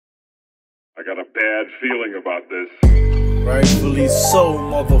I got a bad feeling about this. Rightfully so,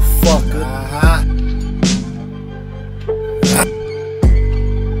 motherfucker.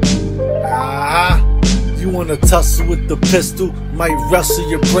 You wanna tussle with the pistol, might wrestle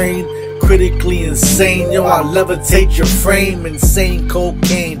your brain. Critically insane, yo, I levitate your frame. Insane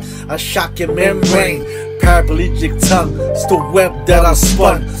cocaine, I shock your membrane. Paraplegic tongue, it's the web that I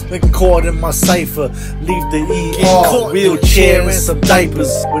spun. Been caught in my cipher, leave the ER, wheelchair and some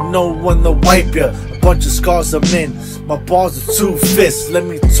diapers with no one to wipe ya. A bunch of scars of men, my bars are 2 fists. Let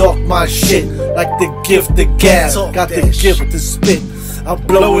me talk my shit like the gift of gab. Got the gift to spit, I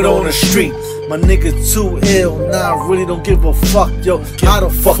blow it on the street. My nigga too ill, nah, I really don't give a fuck, yo. How the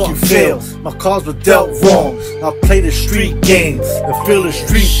fuck you feel? My cards were dealt wrong. I play the street game and feel the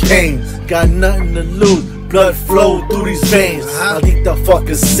street pain. Got nothing to lose, blood flow through these veins. I think the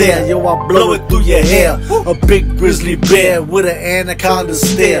fucking sad, yo, I blow it through your hair. A big grizzly bear with an anaconda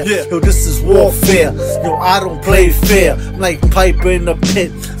stare. Yo, this is warfare, yo, I don't play fair. I'm like Piper in the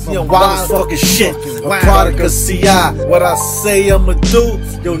pit, yo, wild as fucking shit. A product of CI, what I say I'ma do,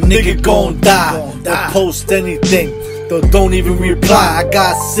 yo, nigga gon' die. Don't post anything, though don't even reply. I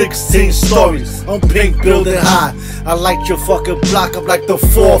got 16 stories, I'm pink building high. I light your fucking block up like the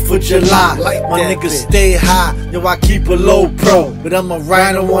 4th of July. My niggas stay high, yo, I keep a low pro. But I'm a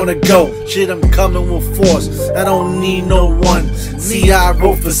rider, wanna go. Shit, I'm coming with force, I don't need no one. See, I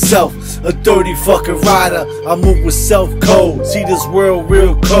wrote for self, a dirty fucking rider. I move with self-code, see this world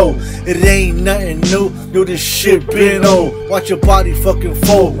real cold. It ain't nothing new, yo, this shit been old. Watch your body fucking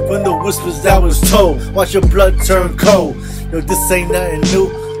fold from the whispers that was told. Watch your blood turn cold, yo, this ain't nothing new.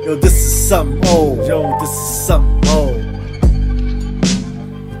 Yo, this is something old. Yo, this is something old.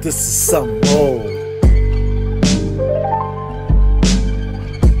 This is something old.